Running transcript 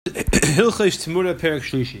Hilchos Temura Perek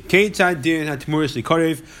Shlishi. Keitzad din haTemuras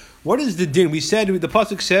likarev. What is the din? We said the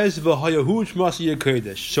pasuk says v'hayahu Shmasi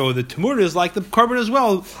Yakodesh. So the Temura is like the carbon as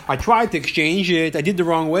well. I tried to exchange it. I did the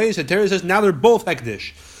wrong way. So Torah says now they're both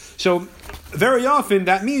hekdesh. So very often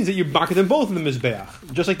that means that you market them both in the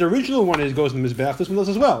mizbeach. Just like the original one goes in the mizbeach, this one does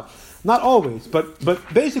as well. Not always, but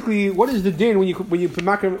basically, what is the din when you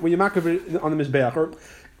market it on the mizbeach, or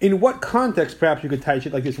in what context perhaps you could touch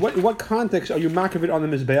it like this? In what context are you market it on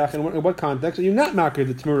the mizbeach, and in what context are you not market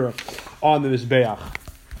the Temura on the mizbeach?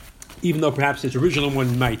 Even though perhaps its original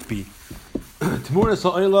one might be. Temura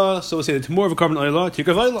sa'ila, so we'll say the Temura of a carbon oila,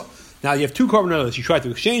 tikav oila. Now you have two carbon oilas, you try to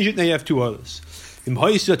exchange it, now you have two oilas.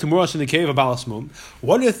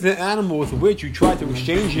 What if the animal with which you try to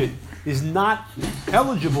exchange it is not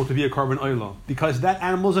eligible to be a carbon oila? Because that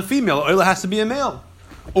animal is a female, oila has to be a male.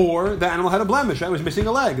 Or the animal had a blemish, right? It was missing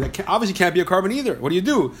a leg. That obviously can't be a carbon either. What do you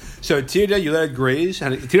do? So tirda, you let it graze.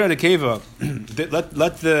 Tirda nekeva,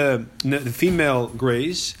 let the female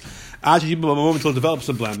graze. Until it develops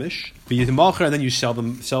a blemish, and then you sell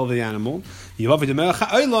the animal.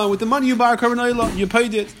 With the money you buy a carbon oila, you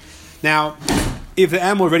paid it. Now, if the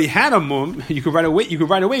animal already had a mum, you could right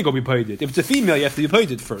away go be paid it. If it's a female, you have to be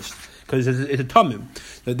paid it first because it's a tamim.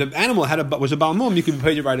 The animal was a bal mum, you could be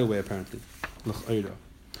paid it right away. Apparently,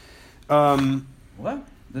 what?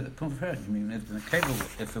 Convert? You mean if it was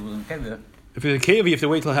in Keva? If it's a cave, you have to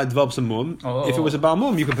wait till it develops a mum. If it was a bal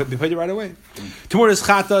mum, you could be paid it right away. Temura is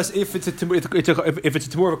chatas. If it's a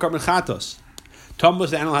temura of a carbon chatas.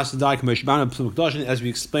 Thomas, the animal has to die. As we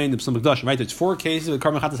explained in the Psalm right? There's 4 cases where the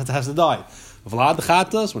carbon chatas has to die. Vlad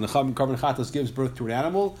chatas, when the carbon chatas gives birth to an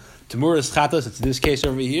animal. Temura is chatas. It's this case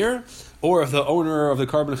over here. Or if the owner of the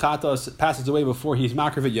carbon chatas passes away before he's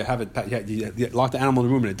makriv, you have it. You lock the animal in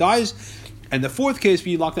the room and it dies. And the 4th case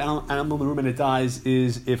where you lock the animal in the room and it dies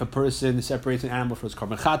is if a person separates an animal from its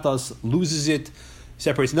carbon chatas, loses it,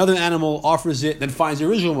 separates another animal, offers it, then finds the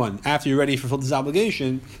original one. After you're ready to fulfill this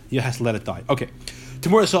obligation, you have to let it die. Okay.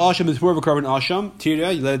 Temura sa'asham is more of a carbon asham.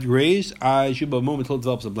 Tira, you let it graze. Shuba moment until it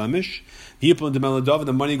develops a blemish.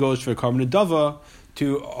 The money goes for a carbon dava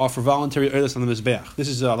to offer voluntary oilus on the mizbeach. This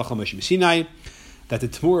is Lachal Moshe Sinai, that the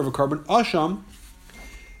temura of a carbon asham,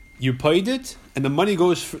 you paid it, and the money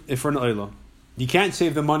goes for an oila. You can't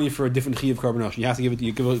save the money for a different chi of carbon asham. You have to give it.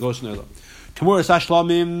 It goes to an oila. Temura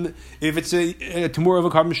shlamim. If it's a temura of a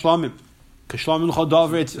carbon shlamim, kashlamim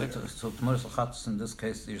chadaver. So temura sachatz in this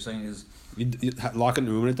case, you're saying is you lock it in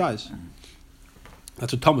the room and it dies. Mm-hmm.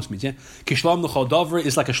 That's what Thomas means. Yeah, kishlam l'chadaver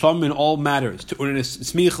is like a shlamim in all matters. To earn a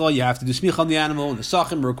smicha, you have to do smicha on the animal. And the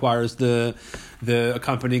sachim requires the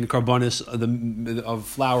accompanying carbonis of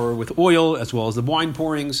flour with oil, as well as the wine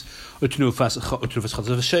pourings. You have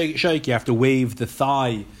to wave the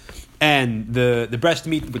thigh and the breast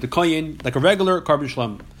meat with the koyin, like a regular carbon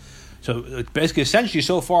shlam. So basically, essentially,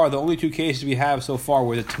 so far, the only 2 cases we have so far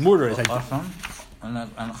where the temura is... and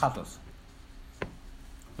chatos.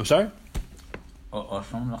 I'm sorry?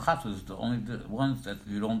 Asham and chatos is the only ones that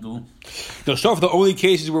you don't do. No, so for the only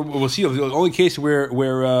cases where we'll see, the only case where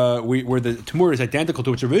the temura is identical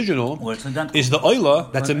to its original is the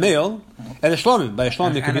oila, that's a male, and a shlamim. By a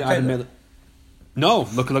shlamim, it could be either male. No,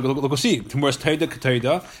 look, we'll see. Temura's teida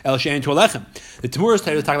k'teida el she'en to alechem. The temura's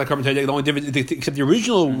teida is talking like carbon teida. The only difference, except the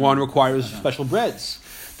original one requires special breads.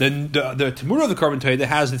 Then the temura of the carbon teida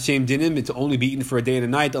has the same dinim. It's only be eaten for a day and a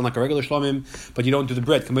night, unlike a regular shlamim. But you don't do the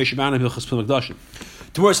bread. Temura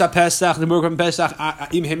sa pesach, the temura pesach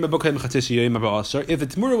im hem bekem chatzis yom ba'asar. If the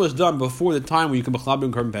temura was done before the time when you can bechlab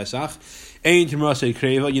carbon pesach, ein temura sa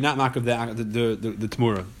kreva. You're not mark of the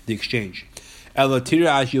temura, the exchange. You wait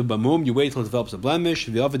till it develops a blemish.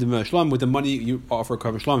 With the money you offer a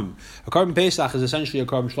carbon shlamim. A carbon pesach is essentially a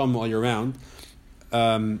carbon shlamim all year round.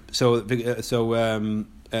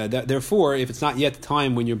 Therefore, if it's not yet the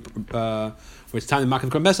time when where it's time to mark the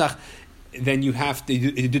carbon pesach, then you have to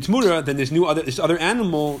do temura. Then this other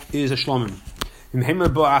animal is a shlamim.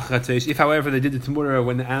 If, however, they did the temura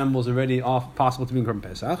when the animal is already possible to be in carbon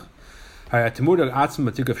pesach, the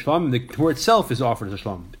temura itself is offered as a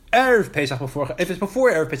shlamim. Erev Pesach if it's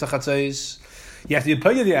before Erev Pesach Chatzos, you have to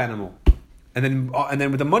pay the animal, and then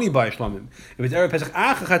with the money buy a shlamim. If it's Erev Pesach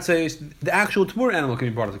Acha Chatzos, the actual temura animal can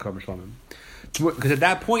be brought as a carbon shlamim. Because at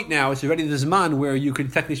that point now, it's already the zman where you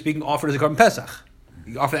could, technically speaking, offer it as a carbon Pesach.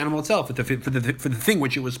 You offer the animal itself for the thing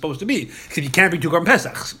which it was supposed to be. Because you can't bring 2 carbon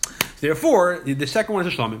Pesachs. Therefore, the second one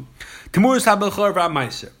is a shlamim. Temura is ha-bechor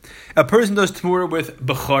v'ha-maiser. A person does temura with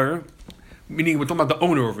bechor, meaning we're talking about the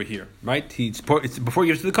owner over here, right? Before he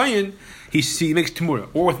gives to the kohen, he makes temura,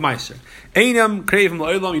 or with meiser. Einam krevim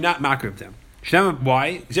la'olam, you're not makriv them.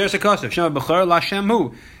 Why?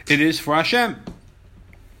 It is for Hashem.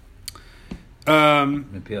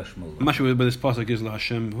 I'm not sure where this pasuk is. La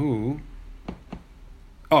Hashem who.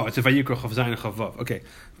 Oh, it's a Vayikra Chav Zayin Chavav. Okay,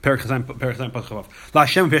 Perek Zayin Chavav. La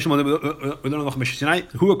Hashem we learn on Sinai.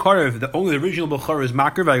 Who a karev? The only original bechor is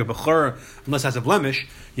makar. Like a bechor, unless it has a blemish,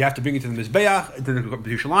 you have to bring it to the mizbeach, to the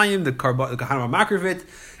Yerushalayim. The kahanim makarv it,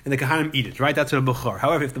 and the kahanim eat it. Right? That's a bechor.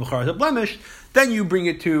 However, if the bechor has a blemish, then you bring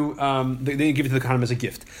it to. Then you give it to the kahanim as a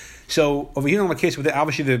gift. So over here in the case with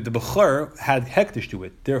obviously the bechor had hektish to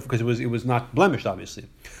it, therefore because it was not blemished, obviously.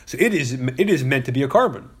 So it is meant to be a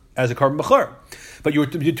carbon as a carbon bechor. But you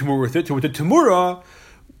did Tamura with it. So with the Tamura,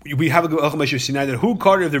 we have a Alchemashir Sinai that who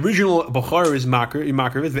called the original Bachar is makar, you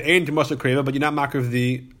makar of it, the ain to Masa Kreva, but you're not makar of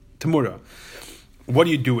the Tamura. What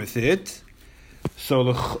do you do with it?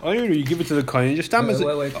 So you give it to the Kohen, just stand as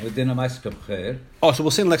wait. Within a Ma'aser Bechor. Oh, so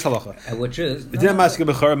we'll say in Lex Halacha. Which is within a Ma'aser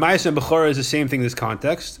Bechor. Ma'aser and Bechor is the same thing in this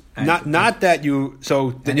context. Not that you.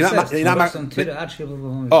 So then you're not.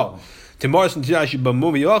 Oh. Timoras and Tirashi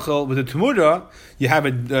Bamumi Yochel, with the Tamura, you have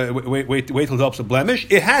it, wait till it develops a blemish.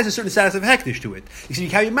 It has a certain status of hektish to it. You see, you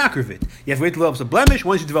can't be makar of it. You have to wait till it develops a blemish.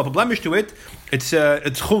 Once you develop a blemish to it, it's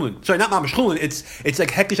chulin. Sorry, not mamash chulin. It's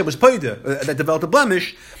like hektish that was paida, that developed a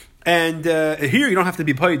blemish. And here you don't have to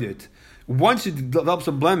be paided. Once it develops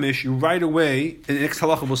a blemish, you right away, and the next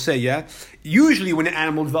halacha will say, usually when an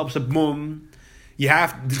animal develops a mum, the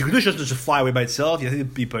kedusha doesn't just fly away by itself. You have to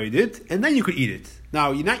be paided, and then you could eat it.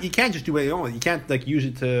 Now you can't just do it on. You can't use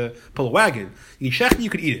it to pull a wagon. You can you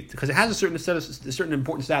could eat it because it has a certain status, a certain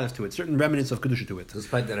important status to it, certain remnants of kedusha to it.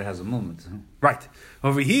 Despite that, it has a moment. Huh? Right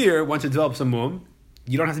over here, once it develops a mum,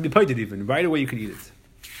 you don't have to be paid even. Right away, you can eat it.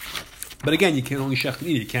 But again, you can only shech and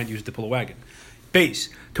eat it. You can't use it to pull a wagon. Base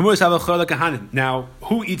Tamur Savachar Kahanim. Now,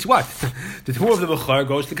 who eats what? The Tamur of the Bechar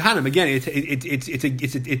goes to Kahanim. Again,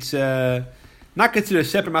 it's not considered a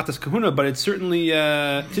separate matas kahuna, but it's certainly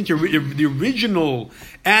since the original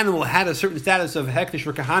animal had a certain status of hektish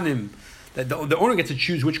for kahanim, that the owner gets to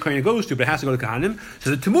choose which kohen it goes to, but it has to go to kahanim.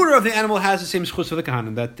 So the tamura of the animal has the same schus for the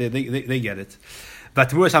kahanim that they get it. But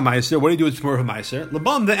tamura is hamaiser. What do you do with tamura hamaiser?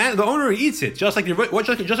 Labam, the owner eats it just like a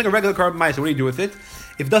regular carbon maiser. What do you do with it?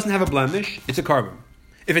 If it doesn't have a blemish, it's a carbon.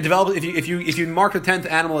 If it develops, if you mark the 10th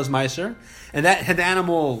animal as maiser, and that the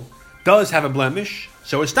animal does have a blemish,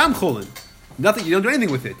 so it's tam chulin. Nothing. You don't do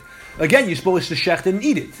anything with it. Again, you're supposed to shecht and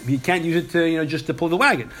eat it. You can't use it to just to pull the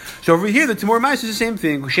wagon. So over here, the Tamur Ma'aser is the same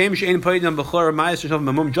thing. Just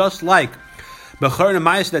like Bechor and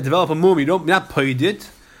Ma'aser that develop a mum, you're not paid it.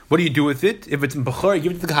 What do you do with it? If it's Bechor, you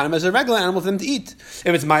give it to the Kahanim as a regular animal for them to eat. If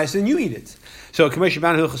it's Ma'aser, then you eat it. So Kamesh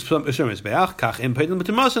Ban Hilchos Be'ach Kach Im Paid and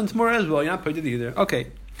Tamur and Tamur as well. You're not paid it either.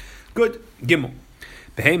 Okay, good. Gimel.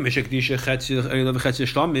 An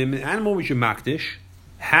animal which you makdish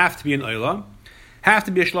have to be an oila, have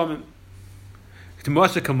to be a shlomim. The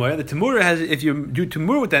tamura has, if you do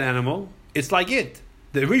tamura with that animal, it's like it.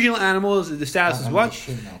 The original animal, the status is what?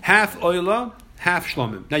 Half oila, half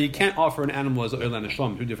shlomim. Now you can't offer an animal as an oila and a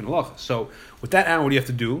shlomim, two different halachas. So with that animal, what do you have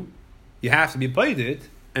to do? You have to be paid it,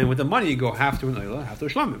 and with the money you go half to an oila, half to a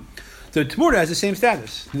shlomim. So the tamura has the same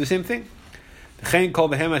status, do the same thing.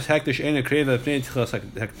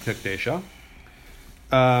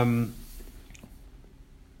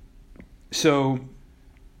 So,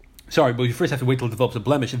 sorry, but you first have to wait till it develops a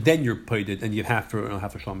blemish, and then you're paid it, and you have to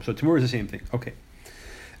shlom. So tamur is the same thing. Okay.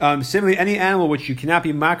 Similarly, any animal which you cannot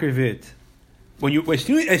be makrivit, as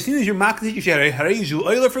soon as you're makrivit, you say hareizu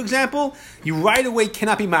oiler, for example, you right away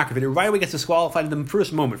cannot be makrivit. It right away gets disqualified in the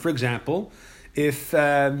first moment. For example, if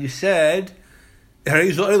you said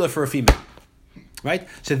hareizu oiler for a female, right?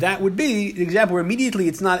 So that would be the example where immediately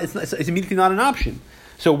it's immediately not an option.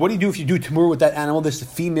 So what do you do if you do tamur with that animal? This is the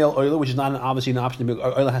female oiler, which is not obviously an option.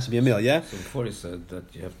 Oiler has to be a male, yeah? So before you said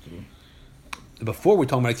that you have to... Before we're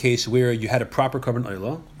talking about a case where you had a proper carbon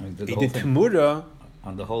oiler. You did tamura...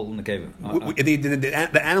 On the whole nekeva.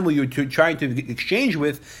 The animal you're trying to exchange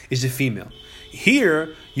with is a female.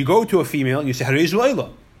 Here, you go to a female and you say, Hareizu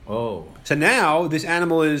oiler. Oh. So now this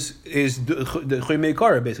animal is the choymei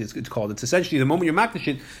kara, basically it's called. It's essentially the moment you're makdish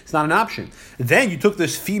it, it's not an option. Then you took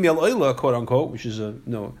this female oila, quote unquote, which is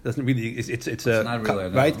doesn't really it's not really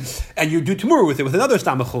right, and you do tamur with it with another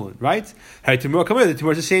stamachulin, right? Tamur come the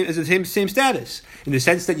tamur is the same status in the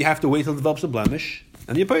sense that you have to wait till it develops a blemish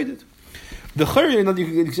and you paid it. The chayr, another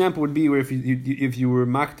example would be where if you were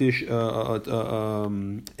makdish a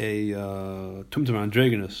tumtum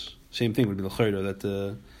androgenous, same thing would be the chayr that.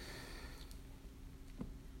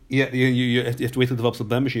 You have to wait till it develops a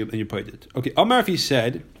blemish and you paid it. Okay, Amar, if he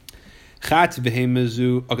said, okay,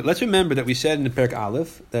 let's remember that we said in the Perek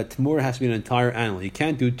Aleph that tamura has to be an entire animal. You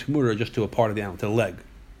can't do tamura just to a part of the animal, to the leg.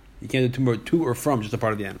 You can't do tamura to or from just a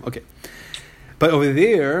part of the animal. Okay. But over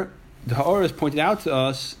there, the Ha'or has pointed out to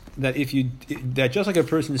us that that just like a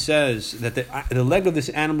person says that the leg of this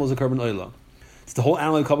animal is a carbon oila, it's the whole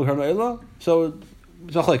animal is a carbon oila. So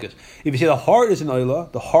it's not like this. If you say the heart is an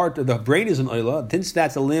oila, the brain is an oila, since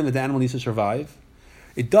that's a limb that the animal needs to survive,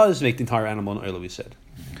 it does make the entire animal an oila. We said.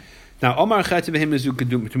 Now Omar Chetzi Behim Mizu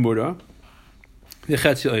Temura, the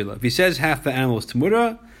Chetzi oila. If he says half the animal is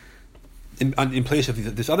Temura, in place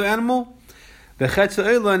of this other animal, the Chetzi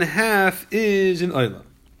oila and half is an oila.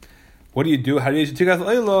 What do? How do you take out the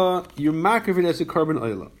oila? You mark it as a carbon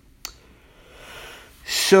oila.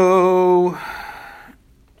 So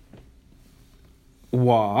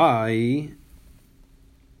why?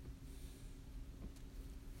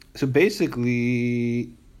 So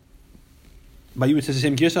basically, by you it says the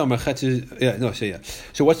same girsa.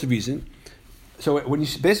 So what's the reason? So when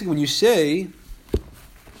you say,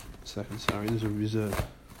 second, sorry, there's a reason.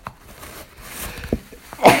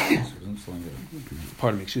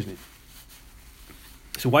 Pardon me, excuse me.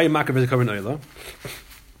 So why you makar as a carbon oila?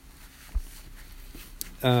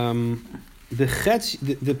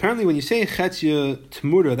 Apparently when you say chetzia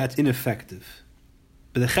tmura, that's ineffective,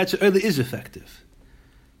 but the chetzia oila is effective.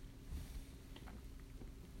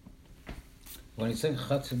 When you say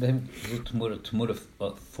chetzia behem tmura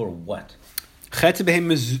for what? Chetzia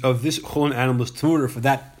behem is of this cholon animal is tmura for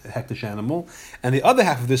that hektish animal, and the other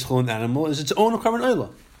half of this cholon animal is its own carbon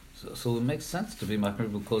oila. So it makes sense to be makar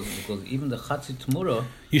because even the chatzi tmura.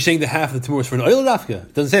 You're saying the half of the tmura is for an oil dafka?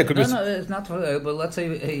 It doesn't say it. No, it's not for oil. But let's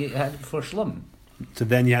say he had it for shlum. So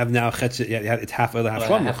then you have now chetzi. Yeah, it's half oil, half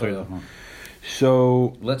shlum.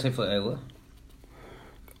 So let's say for oil.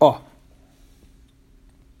 Oh.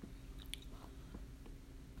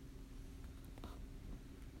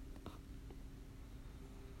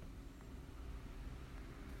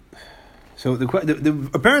 So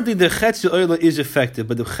apparently the chetzia oila is effective,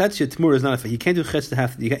 but the chetzia tmura is not effective. You can't do chetzia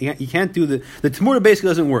half. You can't do the tmura basically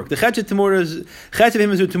doesn't work. The chetzia tmura is chetzia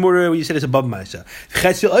himizu tmura. When you said it's above ma'isa.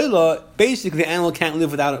 Chetzia oila basically the animal can't live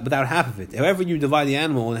without half of it. However you divide the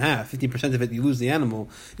animal in half, 50% of it you lose the animal,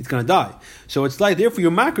 it's going to die. So it's like therefore you're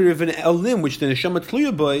makar of a limb which the neshama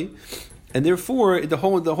tluya by, and therefore the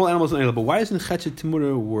whole animal is an oila. But why doesn't chetzia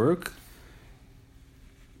tmura work?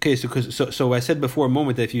 Okay, so I said before a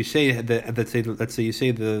moment that if you say that, let's say you say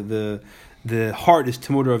the heart is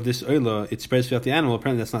tamura of this oila, it spreads throughout the animal.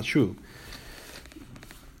 Apparently, that's not true.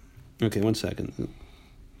 Okay, 1 second.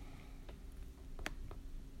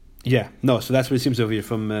 Yeah, no. So that's what it seems over here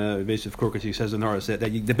from Basic Korkus. He says in Horace that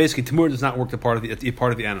basically tamura does not work the part of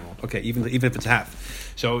the animal. Okay, even if it's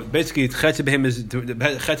half. So basically, chetzia behem is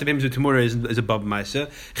tamura is above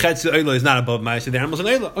ma'isa. Chetzia oila is not above ma'isa. The animal's an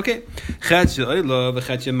oila. Okay, chetzia oila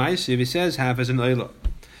v'chetzia ma'isa. If he says half is an oila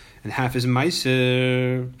and half is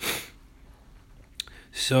ma'isa,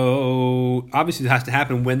 so obviously it has to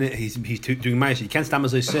happen when he's doing ma'isa. You can't stop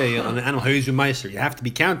as I say on an animal ha'izu ma'isa. You have to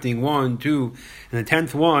be counting 1, 2, and the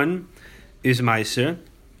 10th one is ma'isa.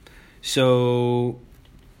 So.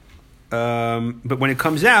 But when it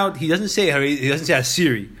comes out, he doesn't say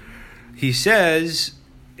asiri. He says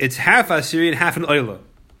it's half asiri and half an oila.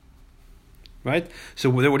 Right? So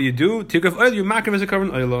what do you do? Take off oil, you makar as a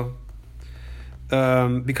carbon oila.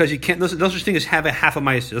 Because you can't. No such thing as half a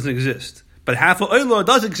ma'aser. It doesn't exist. But half a oila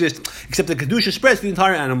does exist, except the kedusha spreads to the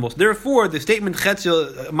entire animals. Therefore, the statement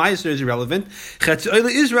chetzia ma'aser is irrelevant. Chetzia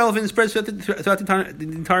oila is relevant and spreads throughout the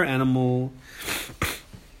entire animal.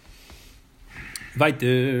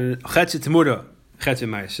 Weiter, chetzia temura, chetzia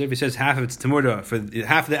ma'aser. If he says half of it's temura for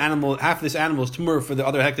half of the animal, half of this animal is temura for the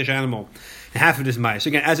other hektish animal, and half of it is ma'aser. So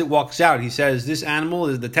again, as it walks out, he says this animal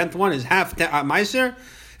is the 10th one is half ma'aser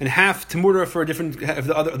and half temura for a different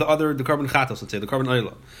the carbon chatos. Let's say the carbon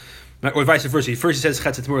oila, or vice versa. First he says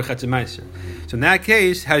chetzia temura, chetzia ma'aser. So in that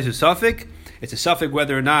case, how is it suffix? It's a suffix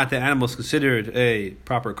whether or not the animal is considered a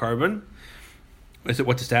proper carbon. Is it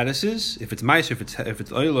what the status is? If it's ma'aser, if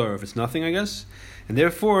it's oil, or if it's nothing, I guess. And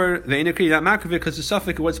therefore, the inakri not makavit because the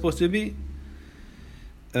suffix of what's supposed to be.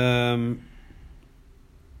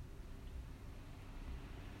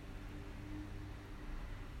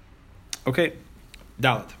 Okay,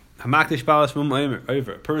 Dalet. Hamakdish balas mum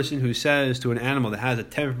over a person who says to an animal that has a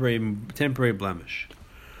temporary blemish.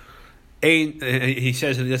 He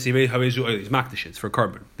says that he's makdish. It's for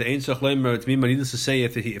carbon. The ein sachleimer to me, needless to say,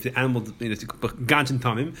 if the animal ganzen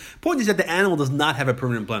tamim. Point is that the animal does not have a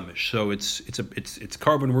permanent blemish, so it's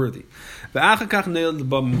carbon worthy.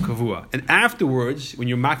 And afterwards, when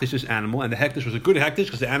you makdish this animal, and the hektish was a good hektish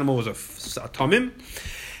because the animal was a tamim,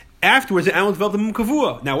 Afterwards, the animal developed a mum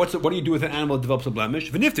kavua. Now, what do you do with an animal that develops a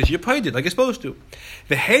blemish? V'niftish, you paid it like you're supposed to.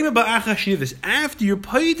 V'hema ba'acha shivus. After you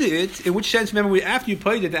paid it, in which sense, remember, after you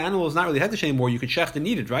paid it, the animal is not really hektish anymore. You could shecht and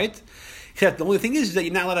eat it, right? Except the only thing is that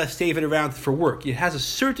you're not allowed to save it around for work. It has a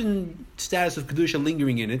certain status of kedusha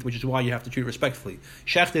lingering in it, which is why you have to treat it respectfully.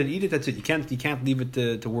 Shecht it and eat it. That's it. You can't leave it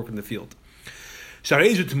to work in the field. So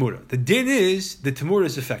harezu tamura. The din is the tamura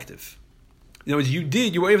is effective. In other words,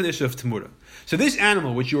 you were able to issue of tamura. So this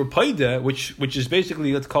animal, which you were paida, which is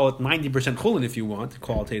basically, let's call it 90% chulin if you want,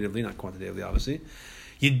 qualitatively, not quantitatively, obviously.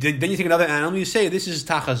 Then you take another animal, you say this is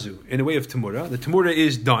tachazu in a way of tamura. The tamura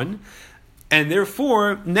is done, and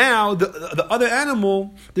therefore now the other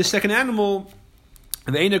animal, the second animal,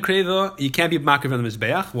 the eina kreva, you can't be makriv on the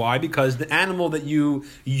mizbeach. Why? Because the animal that you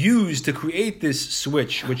used to create this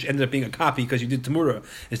switch, which ended up being a copy because you did tamura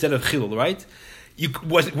instead of chilul, right?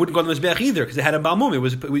 Wouldn't go on the mizbeach either because it had a balmum.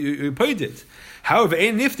 We paid it. However,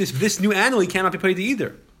 if this new animal, he cannot be paid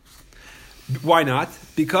either. Why not?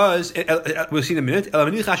 Because we'll see in a minute.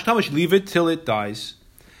 Leave it till it dies.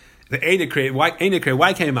 The why can't you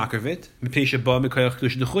makrav it?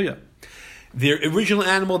 The original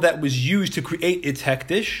animal that was used to create its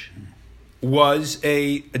hektish was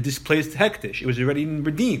a displaced hektish. It was already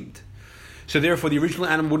redeemed. So therefore, the original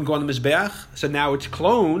animal wouldn't go on the mizbeach. So now its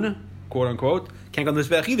clone, quote unquote, can't go on the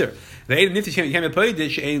mizbeach either.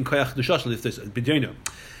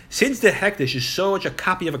 Since the hektish is such a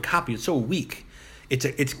copy of a copy, it's so weak.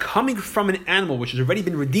 It's coming from an animal which has already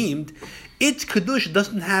been redeemed. Its kedusha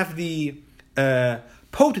doesn't have the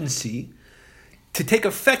potency to take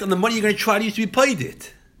effect on the money you're going to try to use to be paid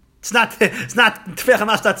it. It's not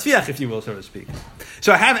tfech, if you will, so to speak.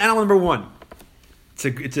 So I have animal number one.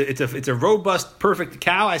 It's a robust, perfect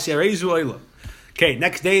cow. I say reizu oila. Okay,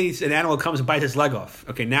 next day an animal comes and bites its leg off.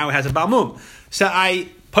 Okay, now it has a balmum. So I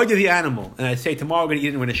paid the animal and I say tomorrow I'm going to eat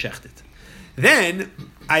it and we're going to shecht it. Then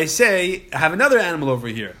I say I have another animal over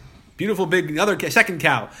here, beautiful big second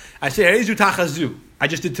cow. I say reizu tachazu. I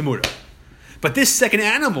just did tamura, but this second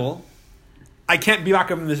animal, I can't be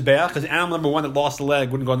back on the mizbeach because animal number one that lost the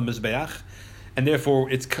leg wouldn't go on the mizbeach, and therefore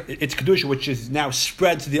its kedusha, which is now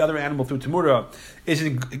spread to the other animal through tamura,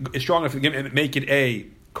 isn't strong enough to make it a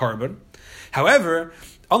carbon. However,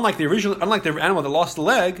 unlike the animal that lost the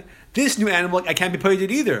leg, this new animal I can't be paid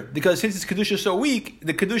it either because since its kedusha is so weak,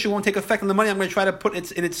 the kedusha won't take effect on the money I'm going to try to put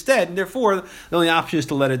in its stead, and therefore the only option is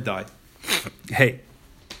to let it die. Hey,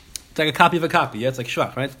 it's like a copy of a copy. Yeah, it's like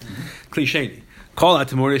shvach, right? Klisheni. Call out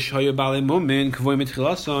tamura shoyu balei mumin kavoy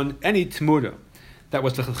mitchilason. Any tamura that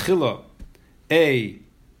was the chila a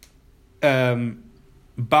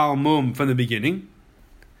bal mum from the beginning.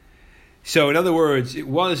 So in other words, it's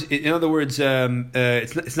not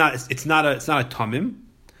a tamim.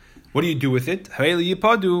 What do you do with it? You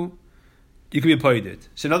can be paid it.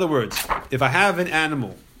 So in other words, if I have an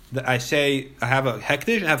animal that I say I have a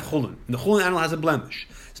hektish and I have chulin, and the chulin animal has a blemish,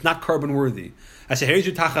 it's not carbon worthy. I say here's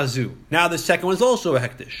your tachazu. Now the second one is also a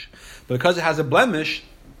hektish, but because it has a blemish,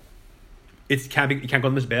 you can't go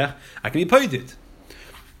on the mizbeach. I can be paid it.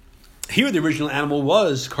 Here, the original animal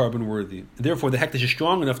was carbon worthy, therefore the hektish is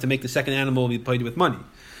strong enough to make the second animal be paid with money.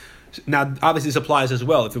 Now, obviously, this applies as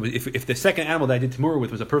well. If the second animal that I did tamura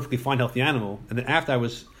with was a perfectly fine, healthy animal, and then after I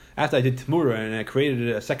did tamura and I created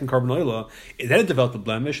a second carbon oila, then it developed a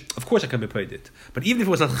blemish, of course I can be paid it. But even if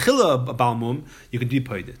it was a chila balmum, you can be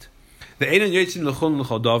paid it. However,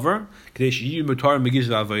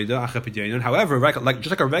 just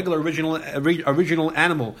like a regular original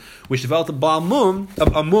animal which developed a mum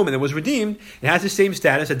and it was redeemed, it has the same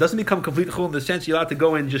status. It doesn't become complete chul in the sense you're allowed to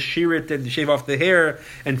go and just shear it and shave off the hair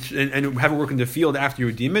and have it work in the field after you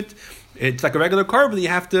redeem it. It's like a regular carbon. You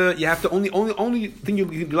have to only thing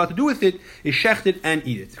you're allowed to do with it is shecht it and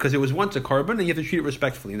eat it because it was once a carbon and you have to treat it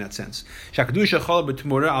respectfully in that sense. The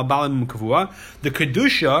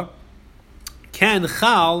kedusha can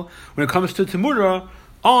chal when it comes to tamura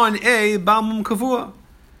on a balmum kavua.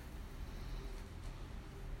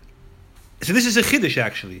 So this is a chiddush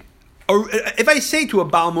actually. Or if I say to a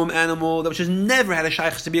balmum animal that which has never had a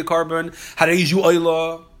shaykhs to be a carbon, hareizu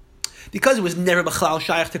oila, because it was never b'chlal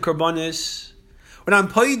shaykh to karbonis, when I'm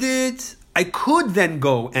paid it, I could then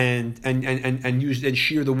go and use and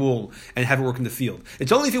shear the wool and have it work in the field.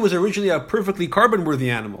 It's only if it was originally a perfectly carbon-worthy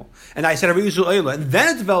animal, and I said hareizu oila, and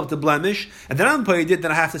then it developed a blemish, and then I'm paid it,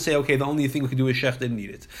 then I have to say, okay, the only thing we can do is shecht and eat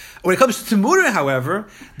it. When it comes to tamura, however,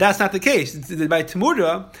 that's not the case. By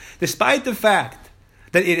tamura, despite the fact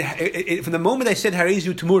that it from the moment I said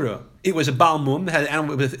hareizu tamura, it was a Baal Mum, had an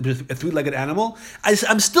animal, it was a three-legged animal,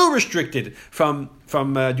 I'm still restricted from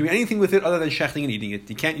doing anything with it other than shechting and eating it.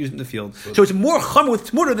 You can't use it in the field. So it's more chum with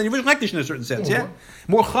tmura than the original hektish in a certain sense, yeah?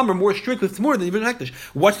 More chum or more strict with tmura than the original hektish.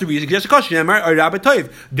 What's the reason? Because that's a question.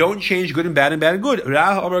 Don't change good and bad and good.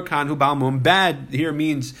 Bad here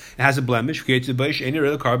means it has a blemish.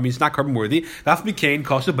 Carbon means it's not carbon worthy. The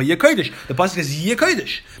pasuk is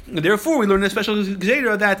Yakodesh. Therefore, we learn a special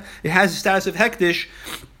gzeira that it has the status of hektish,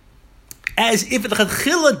 as if the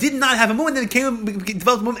Chachila did not have a mum, and then it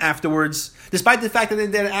developed a mum afterwards, despite the fact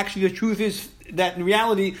that actually the truth is that in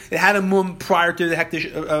reality it had a mum prior to the hektish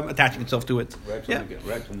attaching itself to it. Yeah.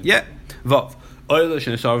 Vav.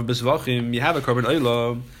 You have a carbon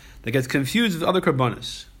oila that gets confused with other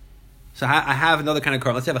carbonas. So I have another kind of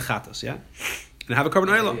carbon. Let's have a chatas, yeah? And I have a carbon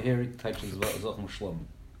oila. Here it types as shlom.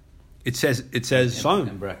 It says shlomim.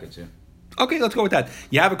 In brackets, yeah. Okay, let's go with that.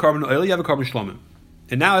 You have a carbon oila, you have a carbon shlomim.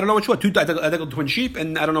 And now I don't know which one. Identical twin sheep,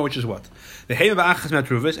 and I don't know which is what. The Hema ba'achas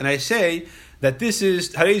matruvis, and I say that this is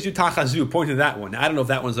Harezu Tachazu, pointing to that one. Now, I don't know if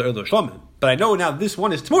that one's the Erlo Shlomim, but I know now this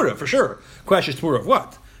one is Tmura for sure. Question is Tmura of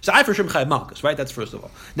what? So I for sure Chayav Malkus, right? That's first of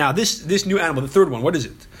all. Now this new animal, the third one, what is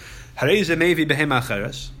it? Harezu Mevi Behema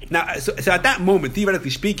Acheres. Now, so at that moment, theoretically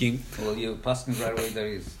speaking, well, you passing right away that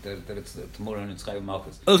it's Tmura and it's Chayav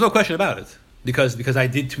Malkus. There's no question about it. Because I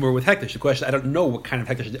did tumor with hektish. The question, I don't know what kind of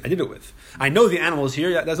hektish I did it with. I know the animal is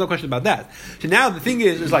here. There's no question about that. So now the thing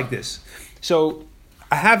is like this. So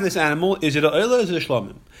I have this animal. Is it a oila or is it a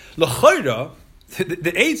shlomim? L'chayra,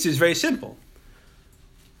 the eitz is very simple.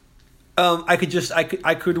 I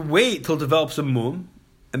could wait till it develops a mum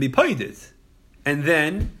and be paid it, and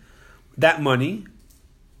then that money,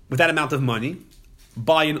 with that amount of money,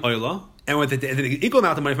 buy an oila, and with the equal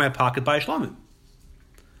amount of money from my pocket, buy a shlomim.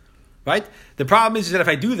 Right? The problem is that if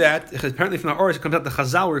I do that, apparently from the Oris it comes out the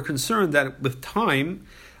Chazal, we're concerned that with time,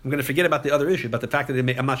 I'm going to forget about the other issue, about the fact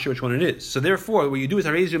that I'm not sure which one it is. So therefore, what you do is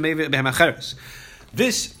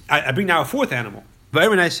this, I bring now a fourth animal.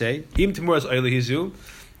 But I say, if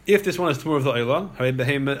this one is Tamur of the Oila,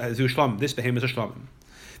 this behem is a Shlomim.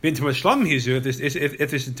 If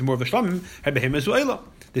this is Tamur of the Shlomim,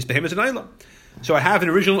 this behem is an Oila. So I have an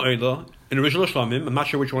original Oila, an original Shlomim, I'm not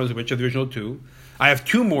sure which one is which of the original two. I have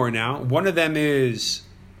two more now. One of them is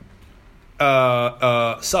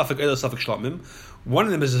Safek Oila, Safek Shlomim. One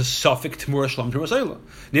of them is a Safek Tamura Shlom Tamura Oila.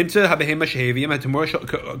 Nimtza Habehema Shehevi Yema Tamura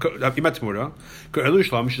Tamura Oila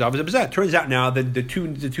Shlom Shadav Zebzat. Turns out now that the two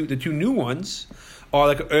new ones are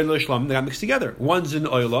like Oila Shlom. They got mixed together. One's an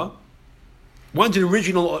Oila. One's an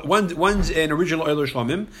original Oila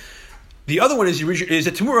Shlomim. The other one is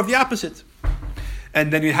a Tamura of the opposite.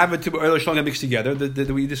 And then you have it to Oila Shlomim mixed together. That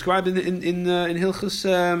we described in Hilchus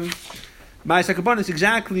Ma'aseh HaKabbalah.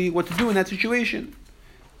 Exactly what to do in that situation.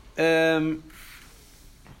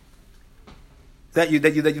 That you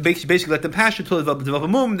basically let them pass until they develop a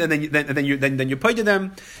mum, and then you pay to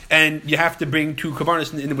them, and you have to bring two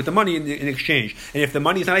karbanos in with the money in exchange. And if the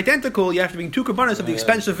money is not identical, you have to bring two karbanos of the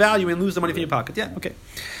expensive value and lose the money from your pocket. Yeah, okay.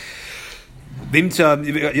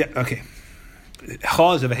 Okay. Okay,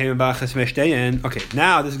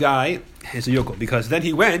 now this guy is a yokel, because then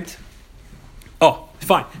he went. Oh,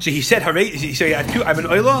 fine. So he said, I have an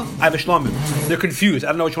oila, I have a shlomim. They're confused. I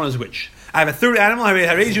don't know which one is which. I have a third animal,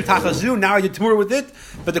 harezu tachazu. Now I did tamur with it,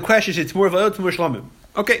 but the question is tamur of oila, tamur shlomim.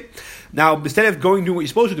 Okay. Now instead of doing what you're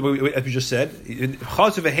supposed to do, as we just said,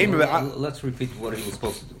 let's repeat what he was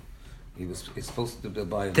supposed to do. He's supposed to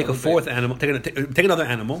buy take a fourth animal, take another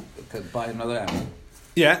animal, buy another animal.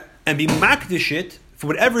 Yeah, and be makdish it for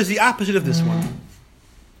whatever is the opposite of this one.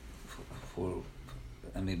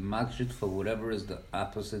 Makdish for whatever is the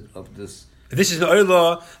opposite of this. If this is the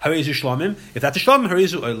oila, harezu shlomim. If that's a shlomim,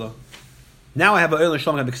 harezu oila. Now I have an oila and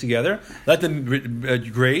shlomim mixed together. Let them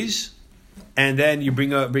graze, and then you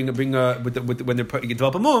bring when they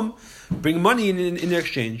develop a mum, bring money in their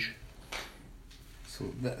exchange.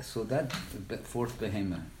 So that fourth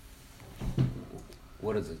behema,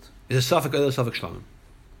 what is it? It's a Safek oila, Safek shlomim.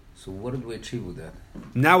 So what did we achieve with that?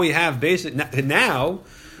 Now we have now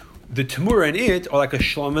the Tamura and it are like a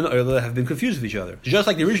Shlom and Oila that have been confused with each other. Just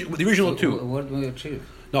like the original two. What did we achieve?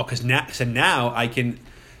 No, because now I can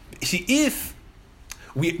see if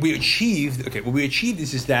we achieved. Okay, what we achieved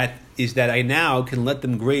is that I now can let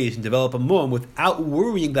them graze and develop a mum without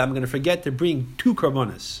worrying that I'm going to forget to bring two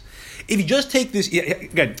karbonas. If you just take this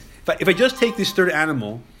again, if I just take this third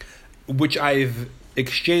animal, which I've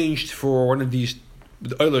exchanged for one of these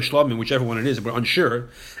the oil or shlamim, whichever one it is, we're unsure.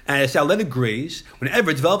 And I say I'll let it graze. Whenever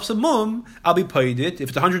it develops a mum, I'll be paid it. If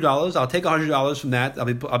it's $100, I'll take $100 from that.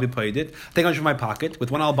 I'll be paid it. I'll take $100 from my pocket. With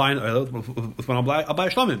one I'll buy an oil. With one I'll buy a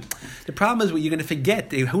shlamim. The problem is you're going to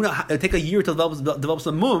forget. It'll take a year to develop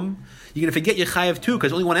a mum. You're going to forget your chayav too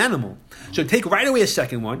because only one animal. So take right away a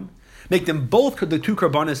second one. Make them both the two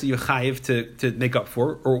karbanas that you're chayav to make up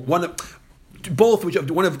for, or one of the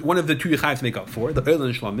two you chayav to make up for, the oil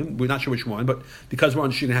and shlamim. We're not sure which one, but because we're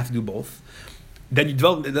unsure, you're going to have to do both. Then you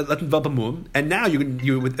let them develop a mum, and now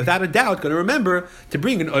you're without a doubt going to remember to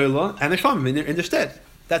bring an oil and a shlamim in their stead.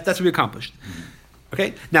 That's what we accomplished.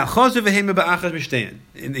 Okay. Now chazav v'hema ba'achas b'shtein.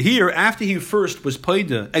 Here, after he first was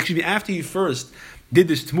paida, after he first did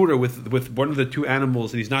this tamura with one of the two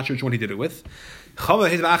animals, and he's not sure which one he did it with. He did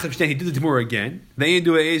the tamura again.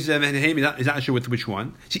 He's not sure with which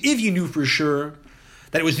one. See, if you knew for sure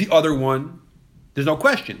that it was the other one, there's no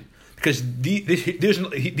question. Because these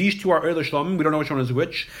two are Eiler Shlamim, we don't know which one is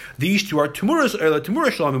which. These two are Tamura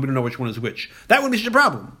Shlamim, we don't know which one is which. That wouldn't be such a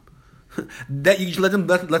problem. That you just let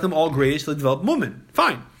them all graze till they develop mumin.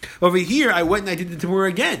 Fine. Over here, I went and I did the Tamura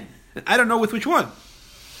again. I don't know with which one.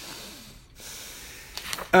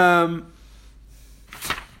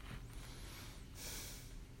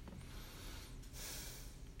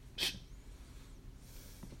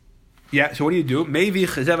 Yeah, so what do you do?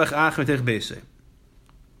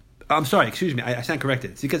 I'm sorry, excuse me, I stand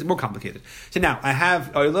corrected. It's because it's more complicated. So now, I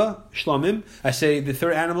have Oila, Shlamim, I say the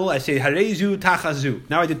third animal, I say Harezu, Tachazu.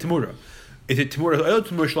 Now I did Tamura. Is it Tamura Oila,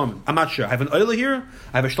 Tamura Shlamim? I'm not sure. I have an Oila here,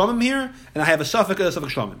 I have a Shlamim here, and I have a Safek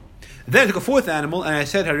Shlamim. Then I took a fourth animal, and I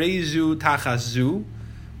said Harezu, Tachazu.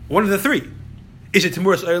 One of the three. Is it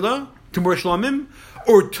Tamuras Oila, Tamura Shlamim,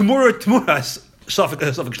 or Tamura Safek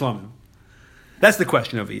Shlamim? That's the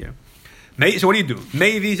question over here. So what do you do?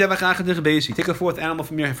 You take a fourth animal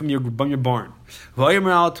from your barn.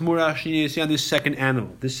 You see on this second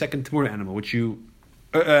animal, this second tamura animal, which you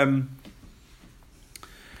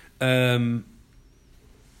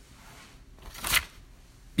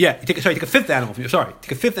take a fifth animal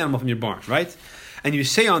from your barn, right? And you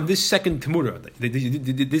say on this second tamura,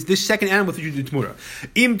 this second animal that you do tamura,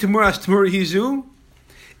 im tamuras tamura hizu.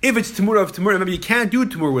 If it's tamura of tamura, remember you can't do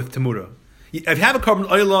tamura with tamura. If you have a carbon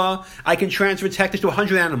oila, I can transfer its hectares to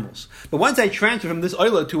 100 animals. But once I transfer from this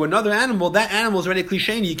oila to another animal, that animal is already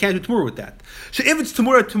klisheni. You can't do tamura with that. So if it's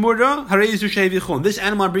tamura, hareizu shevichun. This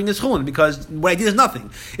animal I'm bringing is chun because what I did is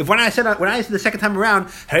nothing. If when I said the second time around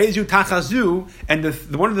hareizu tachazu, and the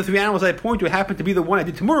one of the three animals I point to happened to be the one I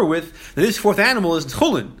did tamura with, then this fourth animal is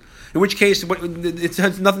chulin. In which case,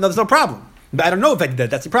 there's no problem. But I don't know if I did that.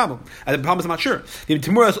 That's the problem. The problem is I'm not sure.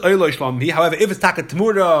 However, if it's taka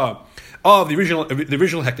tamura of the original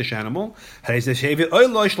hektish animal, so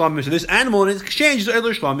this animal in exchange is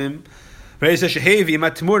oiler shlamim.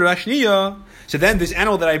 So then this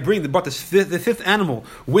animal that I bring, brought the fifth animal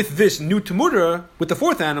with this new tamura, with the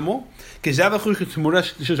fourth animal, it's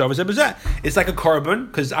like a carbon,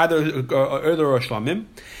 because either oiler or shlamim,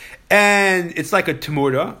 and it's like a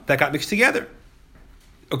tamura that got mixed together.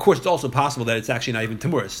 Of course, it's also possible that it's actually not even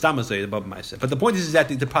tamura. It's stamazay above myself. But the point is that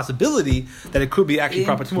the possibility that it could be actually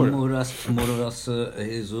proper tamura. One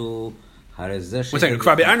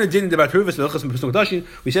second.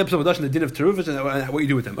 We said the din of teruvas and what you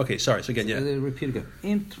do with them. Okay, sorry. So again, yeah. Repeat again.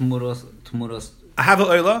 I have a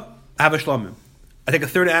oila. I have a shlamim. I take a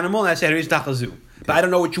third animal and I say hariz tachazu. But I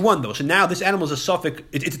don't know which one though. So now this animal is a suffix.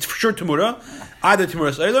 It's for sure tamura. Either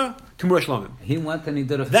tamuras oila, tamura shlamim. He went and he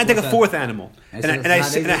did a then I take a fourth animal, and I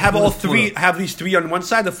have all three. I have these three on one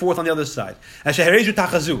side, the fourth on the other side. I say harezu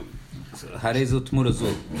tachazu. Harezu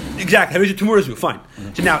tamurazu. Exactly, harezu tamurazu. Fine.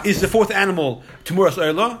 So now, is the fourth animal tamuras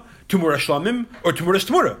oila, tamura shlamim, or tamuras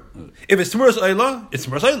tamura? If it's tamuras oila, it's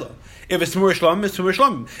tamuras oila. If it's tamuras shlamim, it's tamuras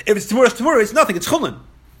shlamim. If it's tamuras tamura, it's nothing. It's chulin.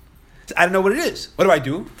 So I don't know what it is. What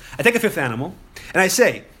do? I take a fifth animal, and I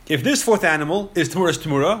say, if this fourth animal is tamuras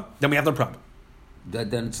tamura, then we have no problem.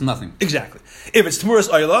 Then it's nothing. Exactly. If it's tamuras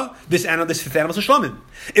oila, this fifth animal is a shlamim.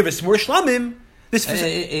 If it's tamuras shlamim,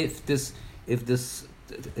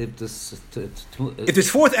 this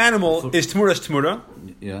fourth animal is tamuras tamura,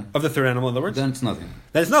 of the third animal, in other words, then it's nothing.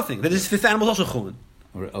 Then it's nothing. Then this fifth animal is also chulin.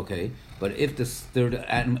 Okay, but if this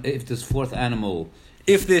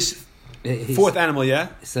fourth animal,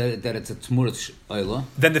 said that it's a tamuras oila,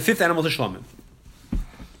 then the fifth animal is a shlamim.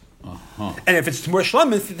 And if it's tamuras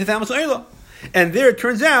shlamim, the fifth animal is oila. And there it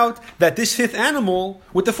turns out that this fifth animal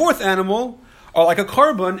with the fourth animal are like a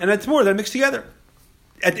carbon and a tamur that are mixed together.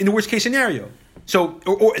 In the worst case scenario. So,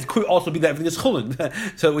 or it could also be that everything is chulin.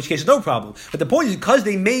 So in which case, no problem. But the point is, because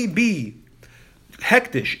they may be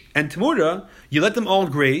hektish and tamura, you let them all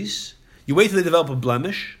graze. You wait till they develop a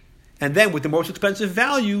blemish, and then with the most expensive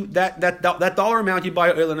value, that dollar amount you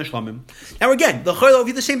buy oil and shlamim. Now again, the chayil will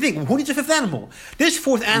be the same thing. Who needs a fifth animal? This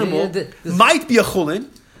fourth animal might be a chulin,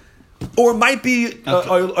 or might be a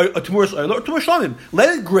Tumuras Oil or Tumuras Shlamim.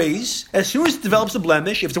 Let it graze. As soon as it develops a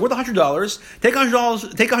blemish, if it's worth $100, take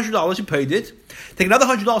 $100, you paid it. Take another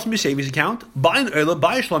 $100 from your savings account, buy an Oil,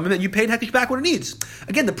 buy a Shlamim, and you paid Hekish back what it needs.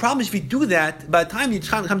 Again, the problem is if you do that, by the time you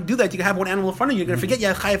come to do that, you can have one animal in front of you, you're going to forget you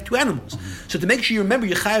have chayav two animals. So to make sure you remember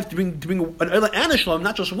you chayav to bring an Oil and a Shlamim,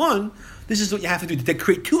 not just one, this is what you have to do. To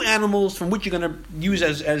create two animals from which you're going to use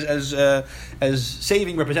as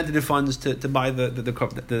saving representative funds to buy the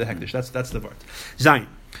Hekdesh. That's the word. Zayin.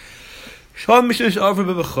 Shalom Mishnah is over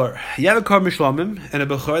b'bechor. You have a kar mishlamim and a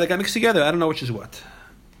bechor that got mixed together. I don't know which is what.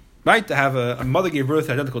 Right? To have a mother gave birth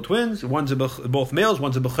to identical twins. One's both males.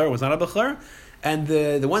 One's a bechor. One's not a bechor. And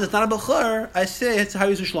the one that's not a bechor, I say it's how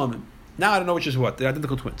you use shlamim. Now I don't know which is what. They're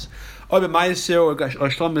identical twins. Or ma'aser or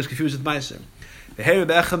shlamim is confused with ma'aser. You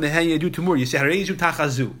say harezu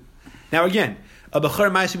tachazu. Now again, a bechor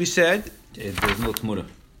ma'aser we said there's no tmura.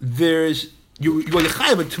 There's you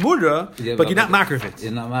chayav a tmura, but you're not makar of it.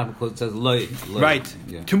 You're not makar because it says loy. Right.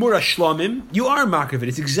 Yeah. Tmura shlamim, you are makar of it.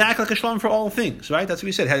 It's exactly like a shlamim for all things, right? That's what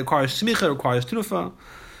we said. It requires smicha, it requires tunufa.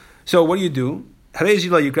 So what do?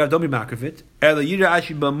 Harezu you don't be makar of it. Ela yira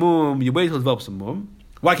ashi b'mum, you wait till it develops a mum.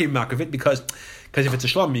 Why can't you be makar of it? Because if it's a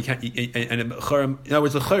shlamim, you can't. And in other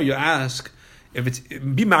words, the chayr you ask if it's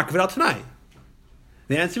be makar of it al tonight.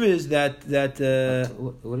 The answer is that. What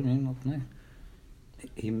do you mean al tonight?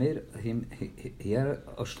 He had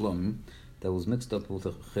a shlom that was mixed up with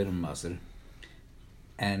a chayrim maser,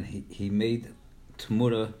 and he made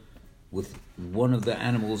tmura with one of the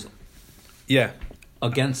animals. Yeah.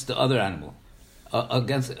 Against the other animal.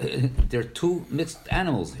 There are two mixed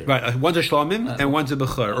animals here. Right, one's a shlamim and one's a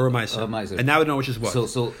bechor or a meiser. And now we know which is what.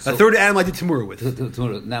 So a third animal I did tmura with.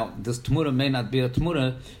 Now, this tmura may not be a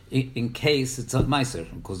tmura in case it's a meiser,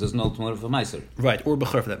 because there's no tmura for meiser. Right, or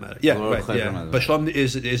bechor for that matter. Yeah, right. Yeah. But shlam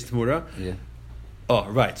is tmura. Yeah. Oh,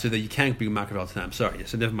 right. So that you can't be makar all the time. Sorry. Yeah,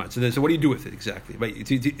 so never mind. So what do you do with it exactly? Right.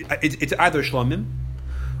 It's either shlamim,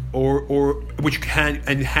 or which can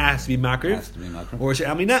and has to be makar, or it's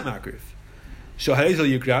actually not makar. So harezel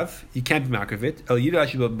yukrav, you can't be makar of it. El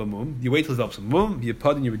yirash b'mum, you wait till it develops a mum, you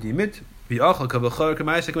put and you redeem it. V'achal kavachar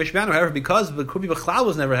k'maiser k'mishbanu. However, because the kubi b'chlal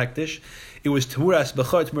was never hektish, it was tmuras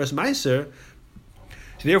b'char, tmuras meiser.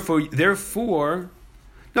 So therefore,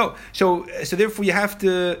 no. So therefore, you have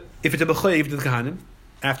to, if it's a b'char, you have to the kahanim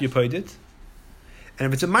after you paid it, and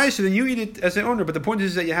if it's a meiser, then you eat it as an owner. But the point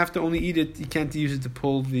is that you have to only eat it. You can't use it to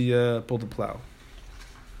pull the plow.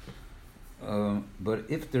 But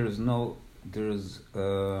if there's no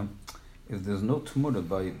tmura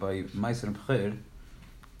by meiser and b'cher,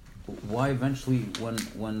 why eventually when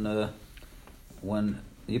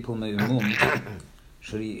yipul mum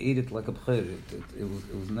should he eat it like a b'cher? It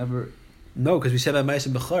was never. No, because we said by meiser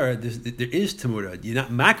and b'cher there is tmura. You're not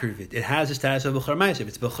makar of it. It has the status of b'cher meiser. If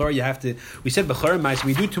it's b'cher, you have to. We said b'cher and meiser.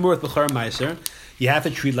 We do tmura with b'cher and meiser. You have to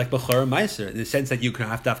treat it like b'cher and meiser in the sense that you can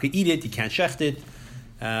have to eat it. You can't shecht it.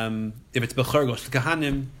 If it's b'cher, goes to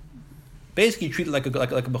kahanim. Basically, treat it like a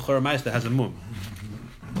bechor ma'aser that has a mum.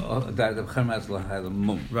 That the bechor ma'aser has a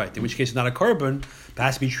mum. Right. In which case, it's not a korban, but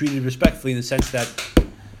has to be treated respectfully in the sense that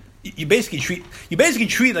you basically treat like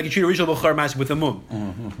you treat a original bechor ma'aser with a mum,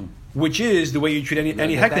 which is the way you treat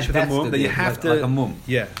any hekdesh with a mum. That you have to like a mum.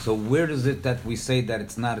 Yeah. So where is it that we say that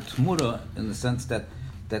it's not a tmura in the sense that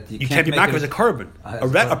you can't be makar as a korban?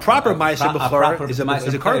 A proper ma'aser bechor is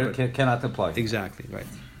a korban. Cannot apply. Exactly. Right.